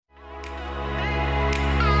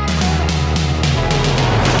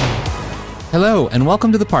Hello, and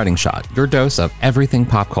welcome to The Parting Shot, your dose of everything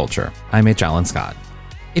pop culture. I'm H. Alan Scott.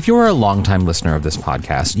 If you're a longtime listener of this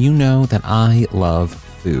podcast, you know that I love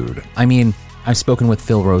food. I mean, I've spoken with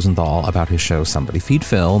Phil Rosenthal about his show Somebody Feed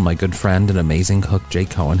Phil. My good friend and amazing cook Jay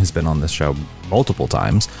Cohen has been on this show multiple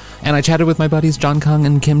times. And I chatted with my buddies John Kung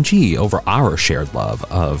and Kim Chi over our shared love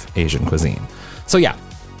of Asian cuisine. So yeah,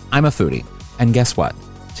 I'm a foodie. And guess what?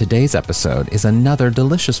 Today's episode is another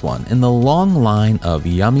delicious one in the long line of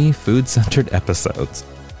yummy food-centered episodes.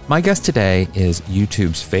 My guest today is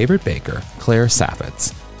YouTube's favorite baker, Claire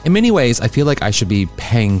Saffitz. In many ways, I feel like I should be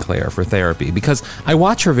paying Claire for therapy because I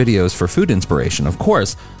watch her videos for food inspiration, of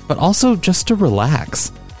course, but also just to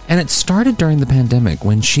relax. And it started during the pandemic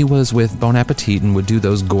when she was with Bon Appetit and would do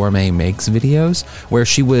those gourmet makes videos where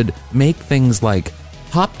she would make things like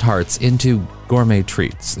Pop-Tarts into gourmet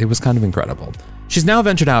treats. It was kind of incredible. She's now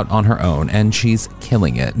ventured out on her own, and she's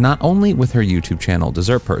killing it, not only with her YouTube channel,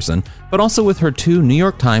 Dessert Person, but also with her 2 New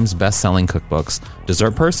York Times best-selling cookbooks,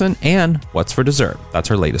 Dessert Person and What's for Dessert. That's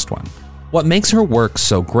her latest one. What makes her work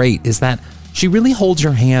so great is that she really holds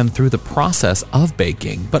your hand through the process of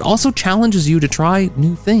baking, but also challenges you to try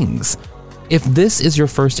new things. If this is your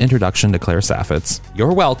first introduction to Claire Saffitz,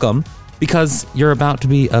 you're welcome, because you're about to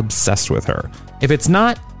be obsessed with her. If it's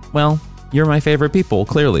not, well, you're my favorite people,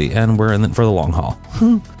 clearly, and we're in it for the long haul.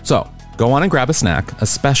 So, go on and grab a snack,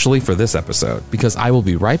 especially for this episode, because I will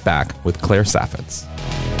be right back with Claire Saffitz.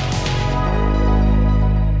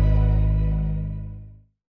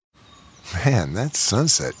 Man, that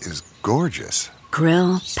sunset is gorgeous.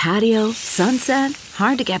 Grill, patio, sunset.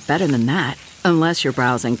 Hard to get better than that. Unless you're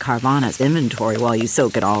browsing Carvana's inventory while you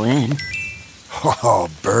soak it all in. Oh,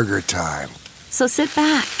 burger time. So sit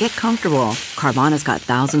back, get comfortable. Carvana's got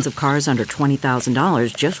thousands of cars under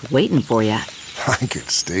 $20,000 just waiting for you. I could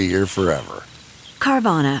stay here forever.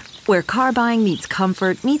 Carvana, where car buying meets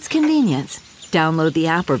comfort, meets convenience. Download the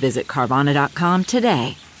app or visit Carvana.com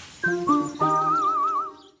today.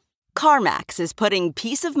 CarMax is putting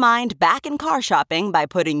peace of mind back in car shopping by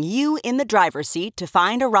putting you in the driver's seat to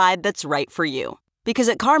find a ride that's right for you. Because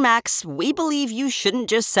at CarMax, we believe you shouldn't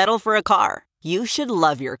just settle for a car. You should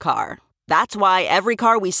love your car. That's why every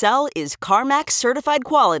car we sell is CarMax certified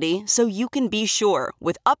quality, so you can be sure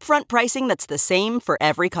with upfront pricing that's the same for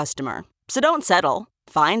every customer. So don't settle.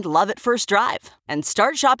 Find love at first drive and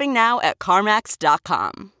start shopping now at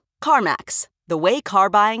CarMax.com. CarMax, the way car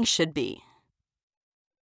buying should be.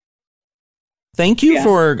 Thank you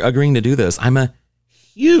for agreeing to do this. I'm a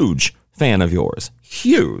huge fan of yours.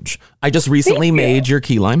 Huge. I just recently made your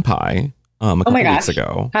key lime pie. A couple weeks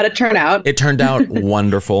ago. How'd it turn out? It turned out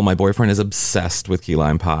wonderful. My boyfriend is obsessed with key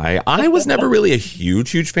lime pie. I was never really a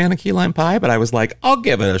huge fan of key lime pie, but I was like, I'll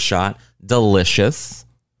give it a shot. Delicious.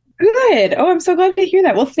 Good. Oh, I'm so glad to hear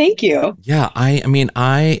that. Well, thank you. Yeah,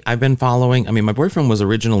 I've been following. My boyfriend was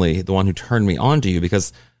originally the one who turned me on to you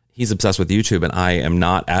because he's obsessed with YouTube and I am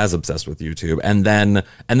not as obsessed with YouTube.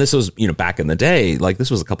 And this was, back in the day, like this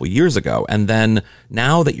was a couple years ago. And then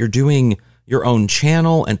now that you're doing your own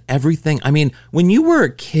channel and everything. When you were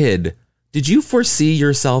a kid, did you foresee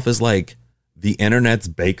yourself as like the internet's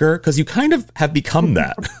baker? Because you kind of have become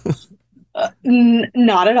that.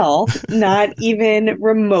 Not at all. Not even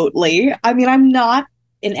remotely. I'm not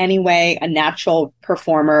in any way a natural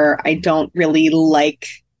performer. I don't really like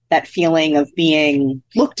that feeling of being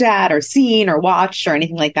looked at or seen or watched or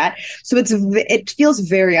anything like that. So it feels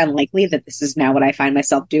very unlikely that this is now what I find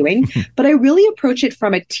myself doing. But I really approach it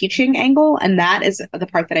from a teaching angle. And that is the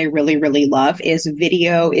part that I really, really love is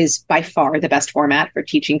video is by far the best format for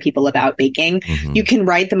teaching people about baking. Mm-hmm. You can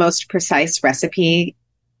write the most precise recipe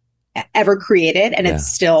ever created, and it's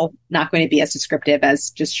still not going to be as descriptive as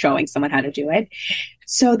just showing someone how to do it.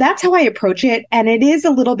 So that's how I approach it. And it is a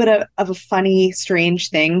little bit of a funny, strange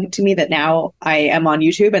thing to me that now I am on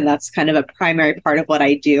YouTube and that's kind of a primary part of what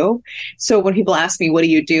I do. So when people ask me, what do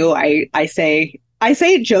you do? I say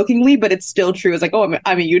it jokingly, but it's still true. It's like, oh,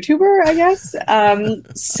 I'm a YouTuber, I guess.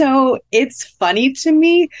 So it's funny to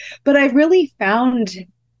me, but I've really found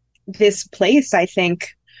this place, I think,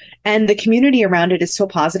 and the community around it is so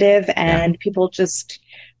positive and people just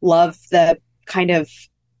love the kind of,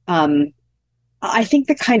 I think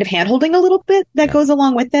the kind of handholding a little bit that goes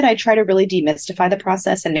along with it. I try to really demystify the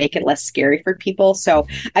process and make it less scary for people. So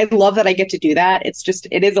I love that I get to do that.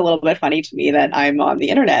 It is a little bit funny to me that I'm on the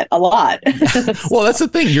internet a lot. Well, that's the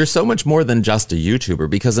thing. You're so much more than just a YouTuber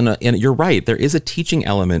because you're right. There is a teaching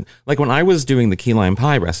element. Like when I was doing the key lime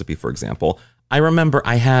pie recipe, for example, I remember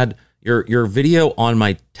I had, your video on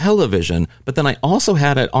my television, but then I also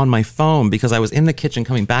had it on my phone because I was in the kitchen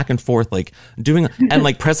coming back and forth, like doing and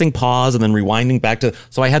like pressing pause and then rewinding back to.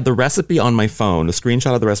 So I had the recipe on my phone, a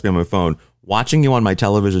screenshot of the recipe on my phone, watching you on my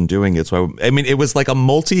television doing it. So I mean, it was like a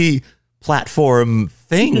multi-platform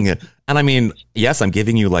thing. And I mean, yes, I'm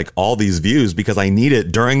giving you like all these views because I need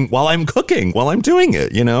it while I'm cooking, while I'm doing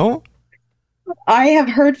it, you know? I have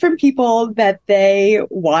heard from people that they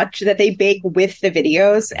bake with the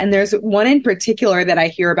videos. And there's one in particular that I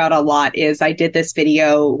hear about a lot is I did this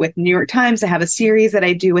video with New York Times. I have a series that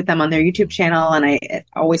I do with them on their YouTube channel. And I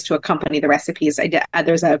always to accompany the recipes.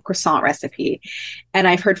 There's a croissant recipe. And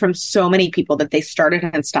I've heard from so many people that they started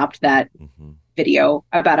and stopped that video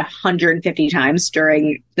about 150 times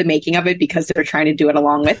during the making of it because they're trying to do it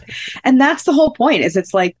along with. And that's the whole point is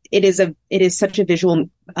it's like it is such a visual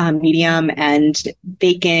medium, and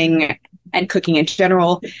baking and cooking in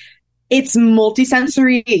general, it's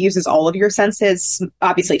multisensory. It uses all of your senses,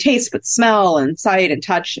 obviously taste, but smell and sight and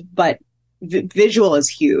touch, but visual is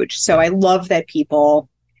huge. So I love that people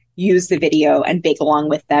use the video and bake along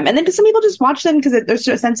with them. And then some people just watch them because there's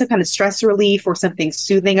a sense of kind of stress relief or something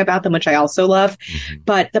soothing about them, which I also love.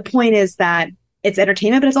 But the point is that it's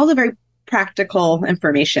entertainment, but it's also very practical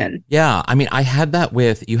information. Yeah. I mean, I had that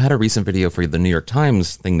you had a recent video for the New York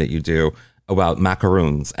Times thing that you do about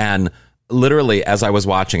macaroons. And literally, as I was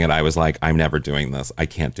watching it, I was like, I'm never doing this. I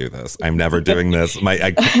can't do this. I'm never doing this.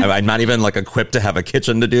 I'm not even like equipped to have a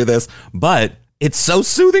kitchen to do this, but it's so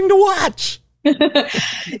soothing to watch.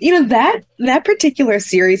 That particular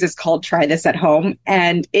series is called Try This at Home,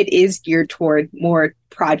 and it is geared toward more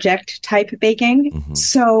project type baking.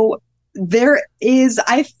 So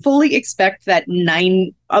I fully expect that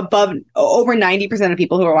over 90% of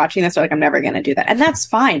people who are watching this are like, I'm never going to do that. And that's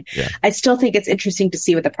fine. Yeah. I still think it's interesting to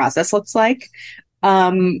see what the process looks like.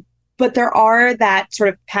 But there are that sort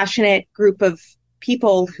of passionate group of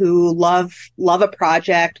people who love a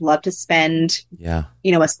project, love to spend,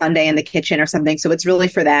 a Sunday in the kitchen or something. So it's really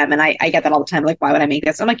for them. And I get that all the time. Like, why would I make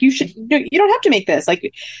this? I'm like, you don't have to make this.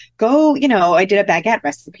 Like, go, I did a baguette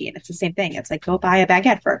recipe and it's the same thing. It's like, go buy a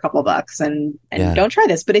baguette for a couple bucks and don't try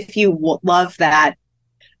this. But if you love that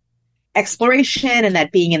exploration and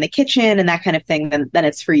that being in the kitchen and that kind of thing, then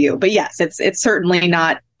it's for you. But yes, it's certainly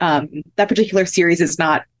not, that particular series is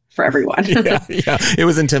not for everyone. Yeah. It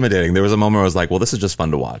was intimidating. There was a moment where I was like, well, this is just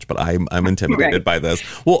fun to watch, but I'm intimidated by this.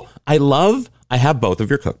 Well, I have both of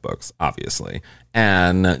your cookbooks, obviously,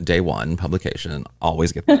 and day one publication,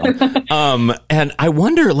 always get them. And I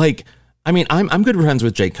wonder, like, I mean, I'm good friends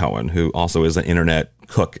with Jake Cohen, who also is an internet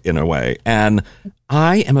cook in a way. And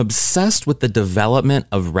I am obsessed with the development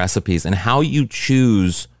of recipes and how you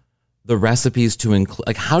choose the recipes to include.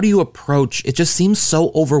 Like, how do you approach, it just seems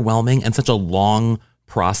so overwhelming and such a long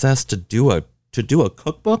process to do a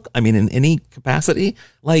cookbook. I mean, in any capacity,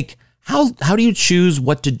 like how do you choose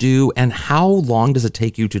what to do and how long does it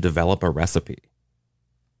take you to develop a recipe?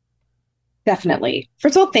 Definitely.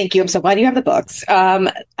 First of all, thank you. I'm so glad you have the books.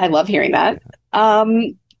 I love hearing that.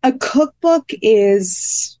 A cookbook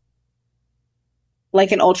is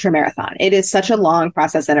like an ultra marathon. It is such a long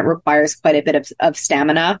process and it requires quite a bit of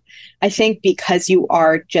stamina. I think because you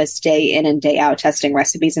are just day in and day out testing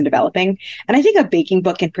recipes and developing. And I think a baking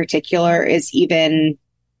book in particular is even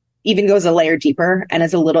goes a layer deeper and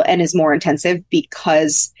is more intensive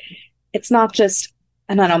because it's not just,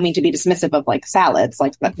 and I don't mean to be dismissive of like salads,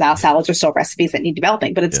 like salads are still recipes that need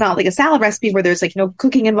developing, but it's not like a salad recipe where there's like no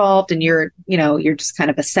cooking involved and you're just kind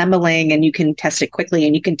of assembling and you can test it quickly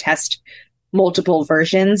and you can test multiple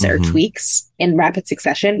versions or tweaks in rapid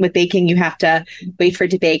succession. With baking, you have to wait for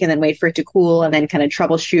it to bake and then wait for it to cool and then kind of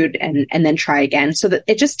troubleshoot and then try again. So that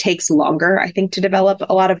it just takes longer, I think, to develop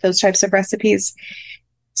a lot of those types of recipes.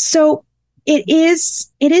 So it is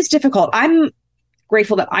difficult. I'm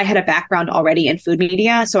grateful that I had a background already in food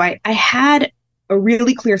media. So I had a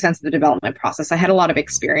really clear sense of the development process. I had a lot of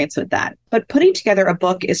experience with that. But putting together a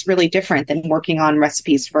book is really different than working on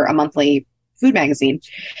recipes for a monthly food magazine,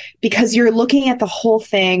 because you're looking at the whole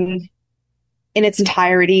thing in its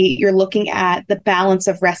entirety. You're looking at the balance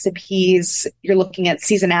of recipes. You're looking at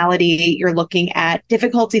seasonality. You're looking at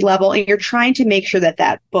difficulty level, and you're trying to make sure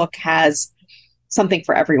that book has something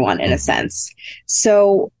for everyone in a sense.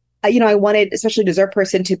 So, I wanted, especially Dessert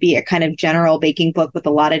Person, to be a kind of general baking book with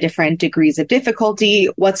a lot of different degrees of difficulty.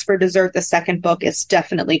 What's for Dessert, the second book, is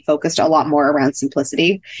definitely focused a lot more around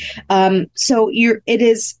simplicity. So it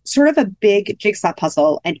is sort of a big jigsaw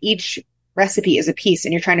puzzle, and each recipe is a piece,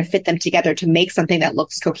 and you're trying to fit them together to make something that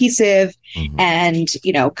looks cohesive and,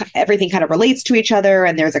 everything kind of relates to each other.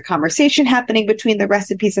 And there's a conversation happening between the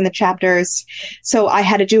recipes and the chapters. So I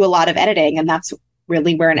had to do a lot of editing, and that's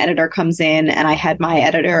really where an editor comes in. And I had my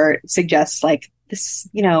editor suggest like this,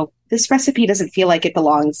 this recipe doesn't feel like it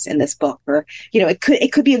belongs in this book, or,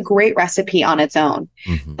 it could be a great recipe on its own,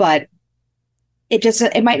 but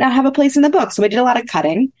it might not have a place in the book. So I did a lot of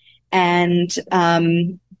cutting, and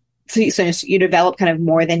so you develop kind of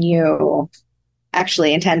more than you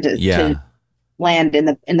actually intended to land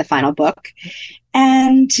in the final book.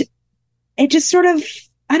 And it just sort of,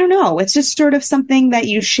 I don't know, it's just sort of something that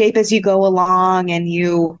you shape as you go along, and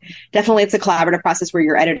it's a collaborative process where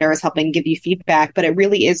your editor is helping give you feedback, but it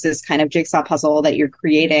really is this kind of jigsaw puzzle that you're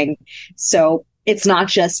creating. So it's not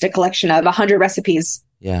just a collection of 100 recipes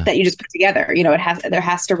that you just put together. There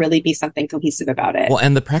has to really be something cohesive about it. Well,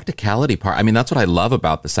 and the practicality part, I mean, that's what I love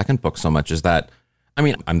about the second book so much, is that, I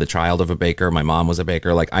mean, I'm the child of a baker. My mom was a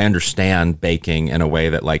baker. Like, I understand baking in a way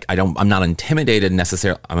that, like, I'm not intimidated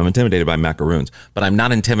necessarily. I'm intimidated by macaroons, but I'm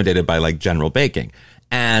not intimidated by like general baking.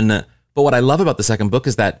 But what I love about the second book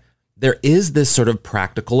is that there is this sort of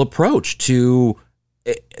practical approach to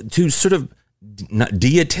sort of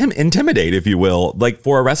intimidate, if you will, like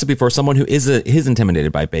for a recipe for someone who is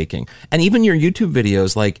intimidated by baking. And even your YouTube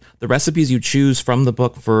videos, like the recipes you choose from the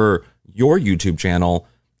book for your YouTube channel,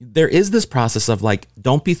 there is this process of like,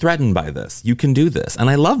 don't be threatened by this. You can do this. And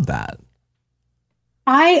I love that.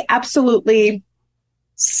 I absolutely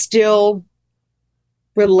still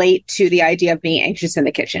relate to the idea of being anxious in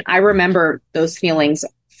the kitchen. I remember those feelings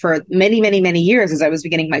for many, many, many years as I was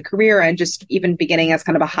beginning my career, and just even beginning as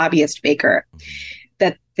kind of a hobbyist baker,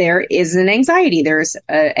 that there is an anxiety. There's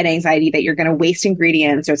an anxiety that you're going to waste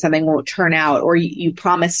ingredients, or something won't turn out, or you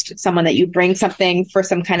promised someone that you'd bring something for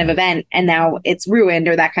some kind of event and now it's ruined,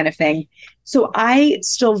 or that kind of thing. So I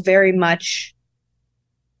still very much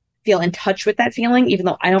feel in touch with that feeling, even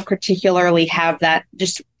though I don't particularly have that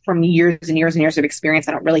just from years and years and years of experience.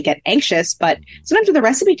 I don't really get anxious, but sometimes with a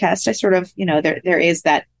recipe test, I sort of, there is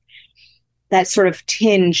that sort of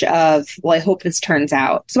tinge of, well, I hope this turns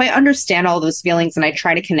out. So I understand all those feelings, and I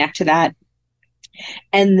try to connect to that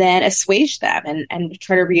and then assuage them and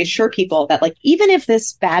try to reassure people that, like, even if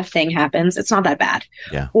this bad thing happens, it's not that bad.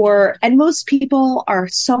 Yeah. And most people are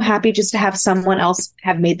so happy just to have someone else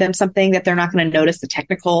have made them something that they're not going to notice the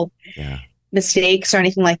technical mistakes or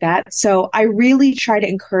anything like that. So I really try to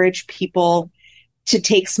encourage people to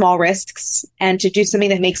take small risks and to do something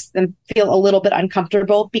that makes them feel a little bit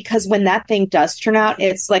uncomfortable, because when that thing does turn out,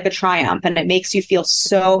 it's like a triumph, and it makes you feel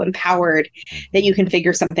so empowered that you can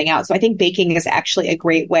figure something out. So I think baking is actually a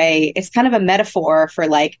great way. It's kind of a metaphor for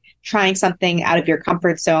like trying something out of your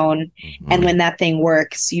comfort zone. And when that thing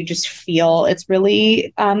works, you just feel it's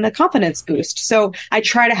really a confidence boost. So I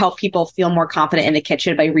try to help people feel more confident in the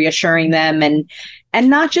kitchen by reassuring them, and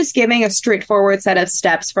not just giving a straightforward set of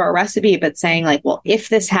steps for a recipe, but saying like, well, if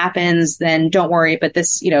this happens, then don't worry, but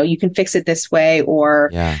this, you can fix it this way,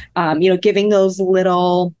 or, giving those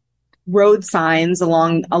little road signs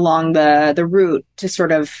along the route to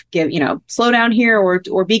sort of give, slow down here,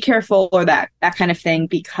 or be careful, or that kind of thing,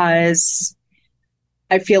 because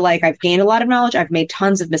I feel like I've gained a lot of knowledge. I've made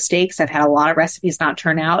tons of mistakes. I've had a lot of recipes not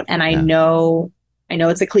turn out. And I know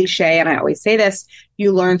it's a cliche, and I always say this,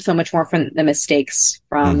 you learn so much more from the mistakes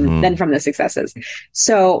than from the successes.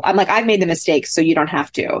 So I'm like, I've made the mistakes, so you don't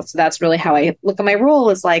have to. So that's really how I look at my role,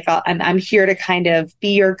 is like, I'm here to kind of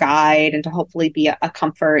be your guide, and to hopefully be a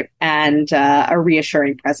comfort and a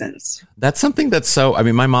reassuring presence. That's something that's so, I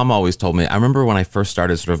mean, my mom always told me, I remember when I first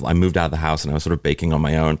started, I moved out of the house and I was sort of baking on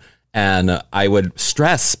my own, and I would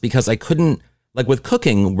stress because I couldn't, like with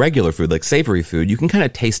cooking regular food, like savory food, you can kind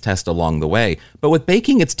of taste test along the way. But with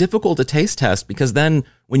baking, it's difficult to taste test, because then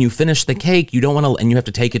when you finish the cake, you don't want to, and you have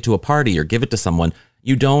to take it to a party or give it to someone,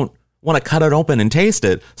 you don't want to cut it open and taste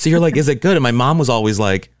it. So you're like, is it good? And my mom was always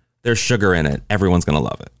like, there's sugar in it. Everyone's going to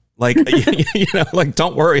love it. Like, like,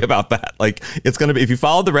 don't worry about that. Like, it's going to be, if you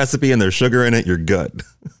follow the recipe and there's sugar in it, you're good.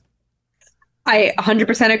 I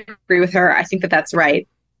 100% agree with her. I think that that's right.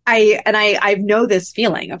 I know this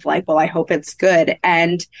feeling of like, well, I hope it's good.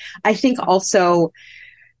 And I think also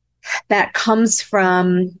that comes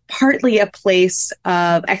from partly a place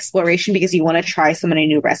of exploration, because you want to try so many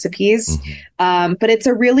new recipes. But it's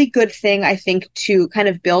a really good thing, I think, to kind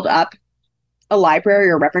of build up a library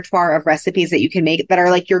or repertoire of recipes that you can make that are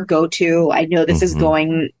like your go-to. I know this is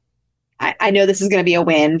I know this is going to be a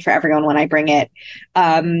win for everyone when I bring it.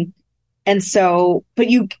 And so,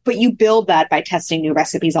 but you build that by testing new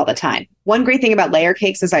recipes all the time. One great thing about layer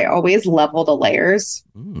cakes is I always level the layers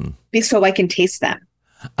so I can taste them.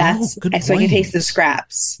 That's good so you can taste the point.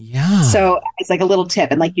 scraps. Yeah. So it's like a little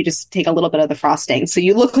tip, and like you just take a little bit of the frosting. So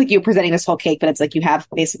you look like you're presenting this whole cake, but it's like you have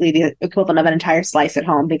basically the equivalent of an entire slice at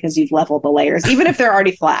home because you've leveled the layers, even if they're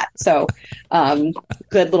already flat. So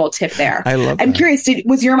good little tip there. I love I'm that. curious,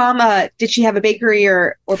 was your mom, did she have a bakery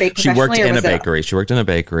or bake She professionally? worked or in a was it- bakery. She worked in a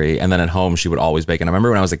bakery, and then at home she would always bake. And I remember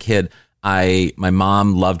when I was a kid, my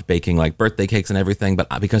mom loved baking like birthday cakes and everything, but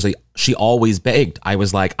because she always baked, I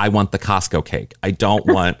was like, I want the Costco cake. I don't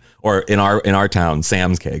want, or in our town,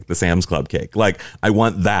 Sam's cake, the Sam's Club cake. Like, I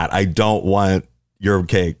want that. I don't want your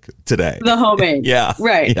cake today. The homemade. Yeah.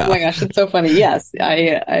 Right. Yeah. Oh my gosh, that's so funny. Yes,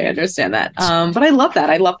 I understand that. But I love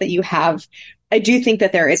that. I love that you have, I do think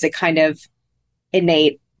that there is a kind of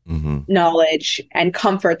innate knowledge and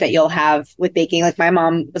comfort that you'll have with baking. Like my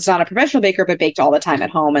mom was not a professional baker, but baked all the time at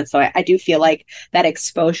home. And so I do feel like that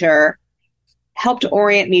exposure helped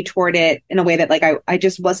orient me toward it in a way that like I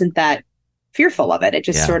just wasn't that fearful of it. It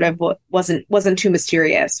just sort of wasn't too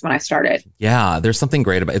mysterious when I started. Yeah, there's something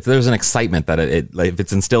great about it. There's an excitement that it like, if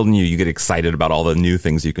it's instilled in you, you get excited about all the new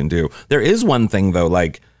things you can do. There is one thing though,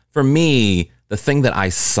 like for me, the thing that I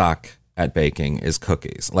suck at baking is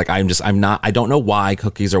cookies. Like I don't know why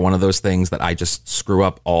cookies are one of those things that I just screw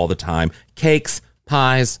up all the time. Cakes,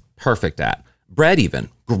 pies, perfect at. Bread even,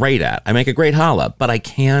 great at. I make a great challah, but I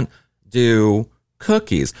can't do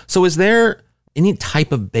cookies. So is there any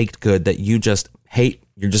type of baked good that you just hate,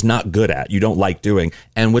 you're just not good at, you don't like doing?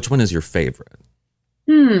 And which one is your favorite?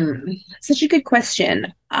 Such a good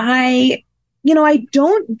question. I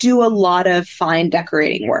don't do a lot of fine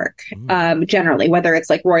decorating work, generally, whether it's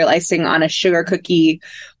like royal icing on a sugar cookie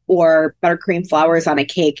or buttercream flowers on a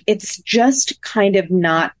cake. It's just kind of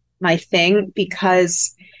not my thing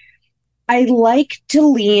because I like to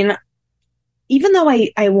lean, even though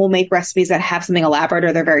I will make recipes that have something elaborate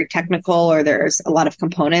or they're very technical or there's a lot of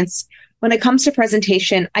components. When it comes to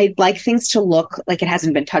presentation, I like things to look like it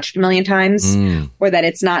hasn't been touched a million times or that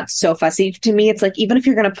it's not so fussy. To me, it's like, even if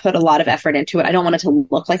you're going to put a lot of effort into it, I don't want it to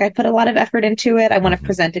look like I put a lot of effort into it. I want to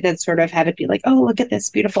present it and sort of have it be like, oh, look at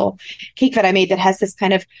this beautiful cake that I made that has this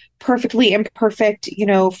kind of perfectly imperfect,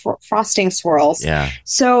 frosting swirls. Yeah.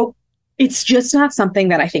 So it's just not something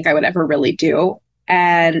that I think I would ever really do.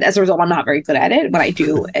 And as a result, I'm not very good at it when I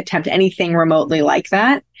do attempt anything remotely like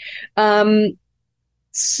that.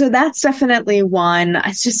 So that's definitely one.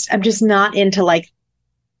 I'm just not into like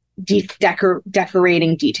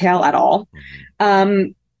decorating detail at all.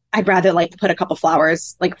 I'd rather like put a couple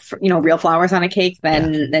flowers, like, real flowers on a cake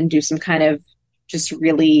than do some kind of just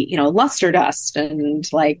really, luster dust and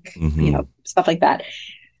like, stuff like that.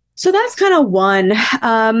 So that's kind of one.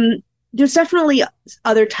 There's definitely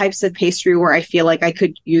other types of pastry where I feel like I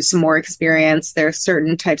could use some more experience. There's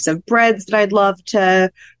certain types of breads that I'd love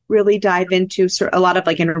to really dive into, a lot of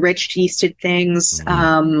like enriched yeasted things.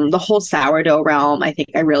 The whole sourdough realm, I think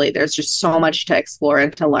there's just so much to explore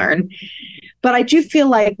and to learn. But I do feel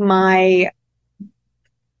like my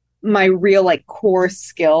real like core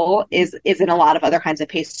skill is in a lot of other kinds of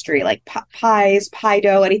pastry, like pies, pie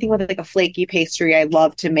dough, anything with like a flaky pastry I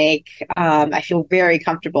love to make. I feel very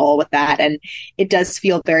comfortable with that, and it does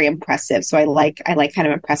feel very impressive. So I like kind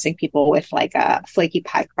of impressing people with like a flaky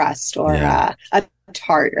pie crust or a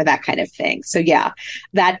tart or that kind of thing. So yeah,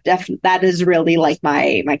 that is really like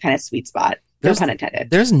my kind of sweet spot. No pun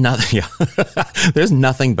intended. There's nothing. Yeah. There's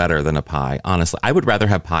nothing better than a pie. Honestly, I would rather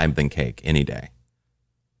have pie than cake any day.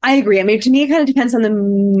 I agree. I mean, to me, it kind of depends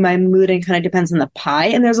on my mood and kind of depends on the pie.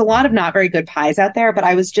 And there's a lot of not very good pies out there, but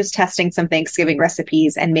I was just testing some Thanksgiving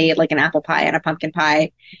recipes and made like an apple pie and a pumpkin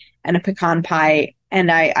pie and a pecan pie. And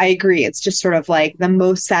I agree. It's just sort of like the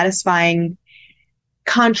most satisfying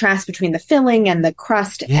contrast between the filling and the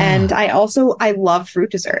crust. Yeah. And I love fruit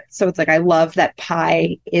dessert. So it's like, I love that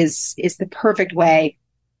pie is the perfect way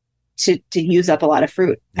to use up a lot of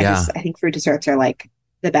fruit. I think fruit desserts are like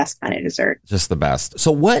the best kind of dessert. Just the best.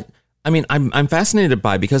 So I'm fascinated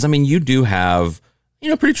by, because you do have,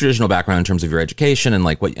 pretty traditional background in terms of your education and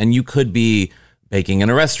like and you could be baking in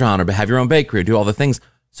a restaurant or have your own bakery or do all the things.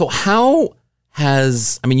 So how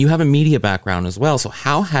has, you have a media background as well. So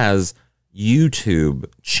how has YouTube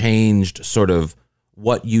changed sort of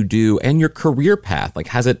what you do and your career path? Like,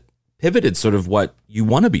 has it pivoted sort of what you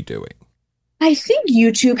want to be doing? I think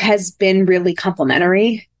YouTube has been really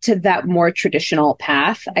complementary to that more traditional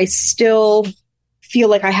path. I still feel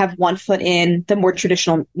like I have one foot in the more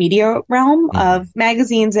traditional media realm of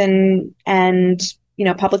magazines and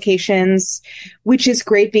publications, which is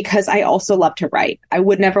great because I also love to write. I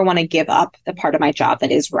would never want to give up the part of my job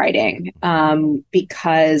that is writing,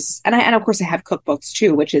 because, and of course I have cookbooks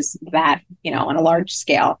too, which is that, on a large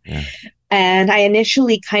scale. Yeah. And I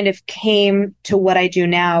initially kind of came to what I do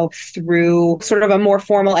now through sort of a more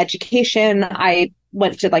formal education. I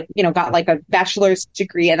went to got like a bachelor's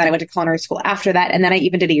degree, and then I went to culinary school after that. And then I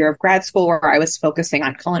even did a year of grad school where I was focusing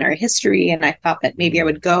on culinary history. And I thought that maybe I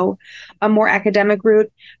would go a more academic route,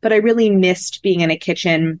 but I really missed being in a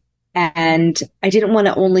kitchen. And I didn't want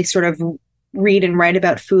to only sort of read and write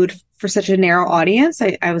about food for such a narrow audience.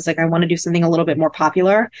 I was like, I want to do something a little bit more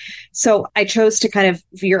popular. So I chose to kind of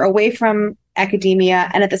veer away from academia.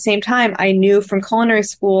 And at the same time, I knew from culinary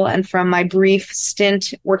school and from my brief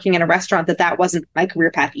stint working in a restaurant that wasn't my career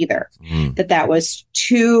path either. That was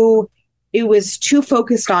too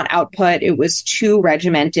focused on output. It was too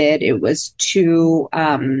regimented. It was too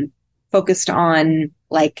focused on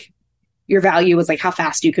like your value was like how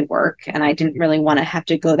fast you could work. And I didn't really want to have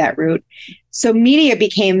to go that route. So media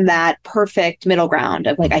became that perfect middle ground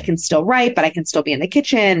of like, I can still write, but I can still be in the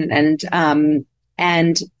kitchen.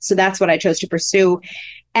 And so that's what I chose to pursue.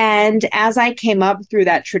 And as I came up through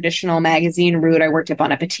that traditional magazine route, I worked at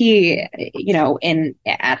Bon Appetit,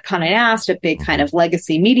 at Condé Nast, a big kind of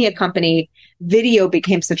legacy media company. Video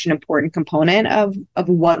became such an important component of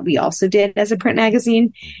what we also did as a print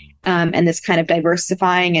magazine, and this kind of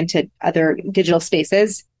diversifying into other digital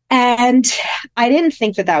spaces. And I didn't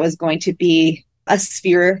think that was going to be a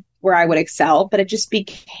sphere where I would excel, but it just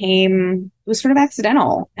it was sort of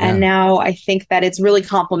accidental. Yeah. And now I think that it's really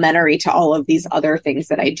complementary to all of these other things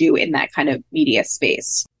that I do in that kind of media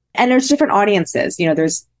space. And there's different audiences.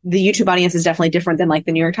 There's the YouTube audience is definitely different than like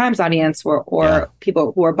the New York Times audience or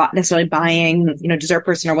people who are necessarily buying, dessert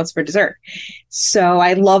person or what's for dessert. So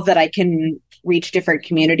I love that I can reach different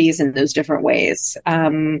communities in those different ways.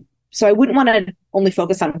 So I wouldn't want to only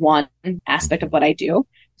focus on one aspect of what I do.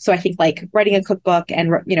 So I think like writing a cookbook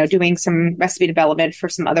and, doing some recipe development for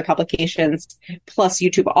some other publications, plus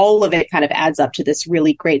YouTube, all of it kind of adds up to this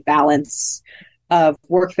really great balance of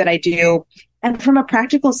work that I do. And from a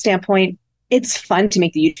practical standpoint, it's fun to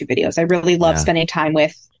make the YouTube videos. I really love spending time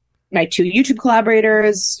with my two YouTube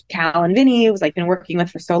collaborators, Cal and Vinny, who's like been working with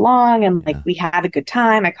for so long. And like, we have a good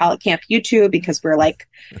time. I call it Camp YouTube because we're like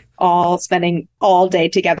all spending all day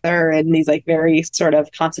together in these like very sort of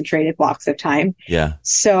concentrated blocks of time. Yeah.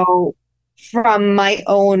 So from my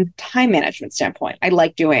own time management standpoint, I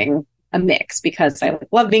like doing a mix because I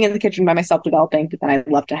love being in the kitchen by myself developing, but then I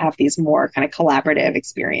love to have these more kind of collaborative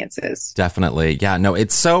experiences. Definitely. Yeah, no,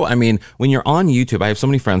 it's so, when you're on YouTube, I have so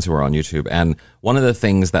many friends who are on YouTube, and one of the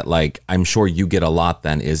things that like, I'm sure you get a lot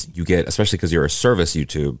then is you get, especially because you're a service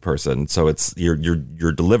YouTube person. So it's, you're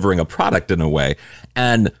delivering a product in a way,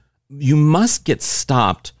 and you must get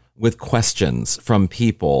stopped with questions from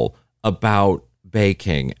people about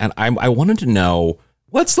baking. And I wanted to know,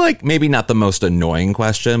 what's like maybe not the most annoying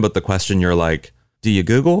question, but the question you're like, do you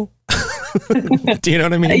Google? Do you know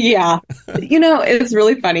what I mean? Yeah. It's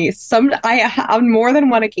really funny. On more than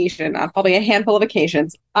one occasion, on probably a handful of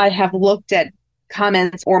occasions, I have looked at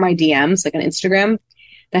comments or my DMs, like on Instagram,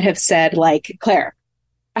 that have said like, Claire,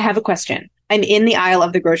 I have a question. I'm in the aisle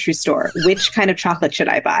of the grocery store. Which kind of chocolate should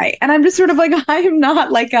I buy? And I'm just sort of like, I am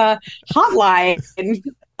not like a hotline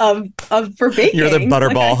of for baking. You're the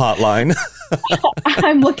Butterball hotline.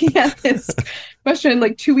 I'm looking at this question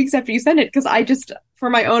like 2 weeks after you send it because I just, for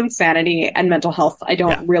my own sanity and mental health, I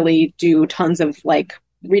don't really do tons of like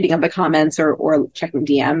reading of the comments or checking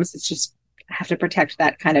DMs. It's just, I have to protect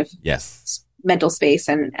that kind of mental space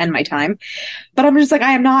and my time. But I'm just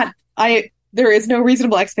like, there is no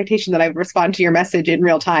reasonable expectation that I respond to your message in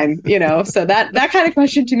real time, So that kind of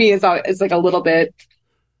question to me is like a little bit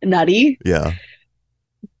nutty. Yeah.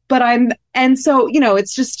 But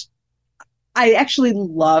it's just, I actually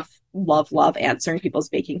love answering people's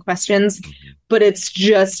baking questions, but it's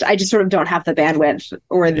just, I just sort of don't have the bandwidth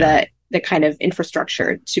or the kind of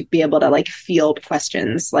infrastructure to be able to like field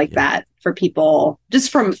questions like that for people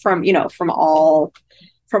just from all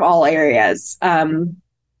areas.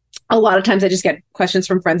 A lot of times I just get questions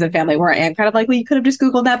from friends and family where I am kind of like, well, you could have just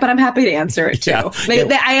Googled that, but I'm happy to answer it too.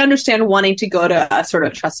 I understand wanting to go to a sort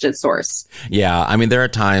of trusted source. Yeah. There are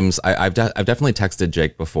times I've definitely texted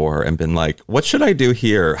Jake before and been like, what should I do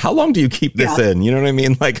here? How long do you keep this in? You know what I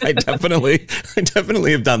mean? Like I definitely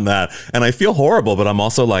have done that, and I feel horrible, but I'm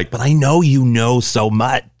also like, but I know so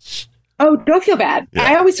much. Oh, don't feel bad. Yeah.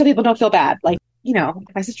 I always tell people don't feel bad. Like,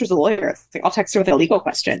 my sister's a lawyer. It's like, I'll text her with a legal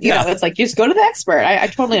question. It's like, just go to the expert. I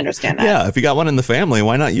totally understand that. Yeah. If you got one in the family,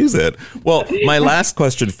 why not use it? Well, my last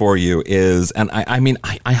question for you is, and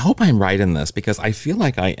I hope I'm right in this because I feel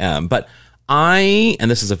like I am, but and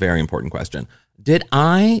this is a very important question. Did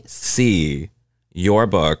I see your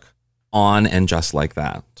book on And Just Like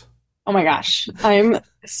That? Oh my gosh. I'm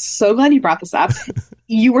so glad you brought this up.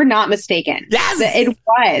 you were not mistaken. Yes! It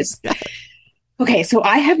was. Okay, so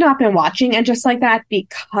I have not been watching And Just Like That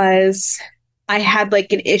because I had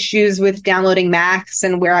like an issues with downloading Max,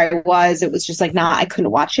 and where I was, it was just like, I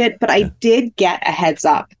couldn't watch it. But I did get a heads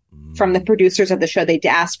up from the producers of the show. They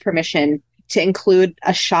asked permission to include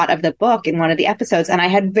a shot of the book in one of the episodes. And I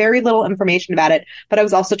had very little information about it, but I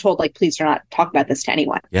was also told, like, please do not talk about this to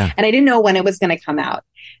anyone. Yeah. And I didn't know when it was going to come out.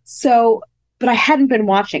 So, but I hadn't been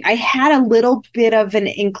watching. I had a little bit of an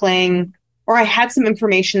inkling, or I had some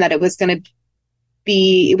information that it was going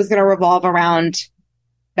to revolve around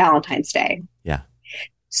Valentine's Day. Yeah.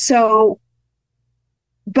 So,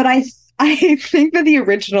 but I think that the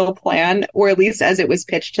original plan, or at least as it was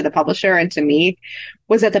pitched to the publisher and to me,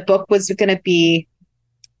 was that the book was going to be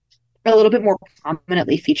a little bit more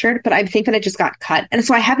prominently featured, but I think that it just got cut. And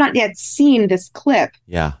so I have not yet seen this clip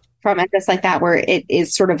from And Just Like That, where it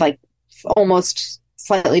is sort of like almost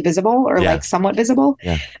slightly visible, or like somewhat visible.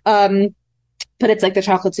 Yeah. But it's like the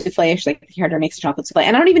chocolate souffle. She's like, the character makes a chocolate souffle.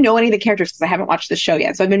 And I don't even know any of the characters because I haven't watched the show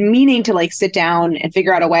yet. So I've been meaning to like sit down and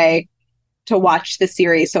figure out a way to watch the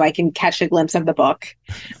series so I can catch a glimpse of the book.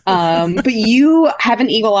 But you have an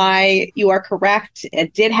eagle eye. You are correct.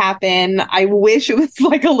 It did happen. I wish it was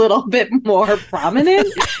like a little bit more prominent.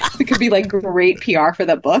 It could be like great PR for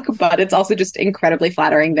the book, but it's also just incredibly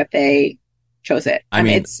flattering that they chose it. I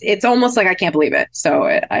mean, it's almost like I can't believe it. So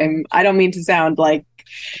I don't mean to sound like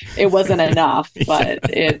it wasn't enough, but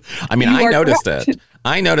I noticed it.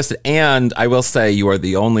 I noticed it, and I will say you are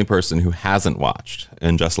the only person who hasn't watched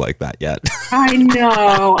And Just Like That yet. I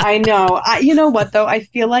know. You know what, though? I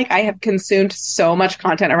feel like I have consumed so much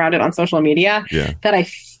content around it on social media that I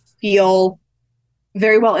feel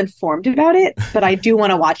very well informed about it, but I do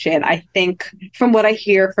want to watch it. I think from what I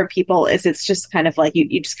hear from people is it's just kind of like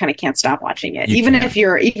you just kind of can't stop watching it. Even if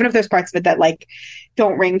there's parts of it that like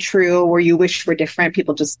don't ring true or you wish were different,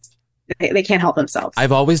 people just they can't help themselves.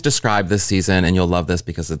 I've always described this season, and you'll love this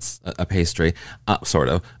because it's a pastry, sort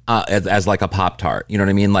of, as like a Pop-Tart. You know what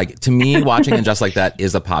I mean? Like, to me, watching And Just Like That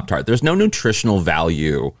is a Pop-Tart. There's no nutritional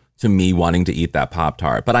value to me wanting to eat that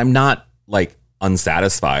Pop-Tart, but I'm not like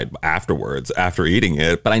unsatisfied afterwards after eating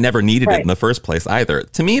it, but I never needed it in the first place either.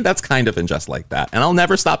 To me, that's kind of And Just Like That, and I'll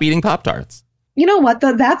never stop eating Pop-Tarts. You know what,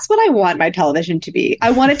 though? That's what I want my television to be. I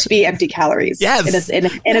want it to be empty calories. Yes. In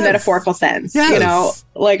a metaphorical sense. Yes. You know,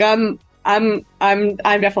 like I'm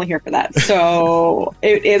definitely here for that. So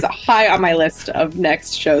it is high on my list of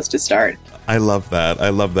next shows to start. I love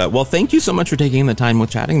that. Well, thank you so much for taking the time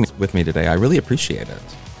with chatting with me today. I really appreciate it.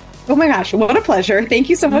 Oh my gosh, what a pleasure. Thank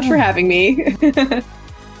you so much for having me.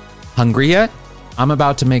 Hungry yet? I'm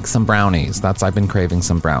about to make some brownies. I've been craving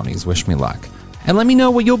some brownies. Wish me luck. And let me know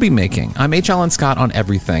what you'll be making. I'm H. Alan Scott on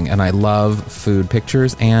everything, and I love food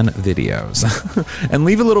pictures and videos. And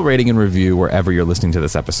leave a little rating and review wherever you're listening to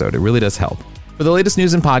this episode. It really does help. For the latest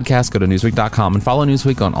news and podcasts, go to Newsweek.com and follow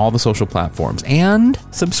Newsweek on all the social platforms. And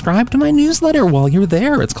subscribe to my newsletter while you're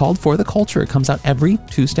there. It's called For the Culture. It comes out every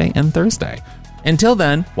Tuesday and Thursday. Until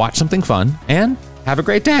then, watch something fun and have a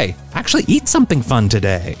great day. Actually, eat something fun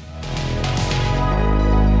today.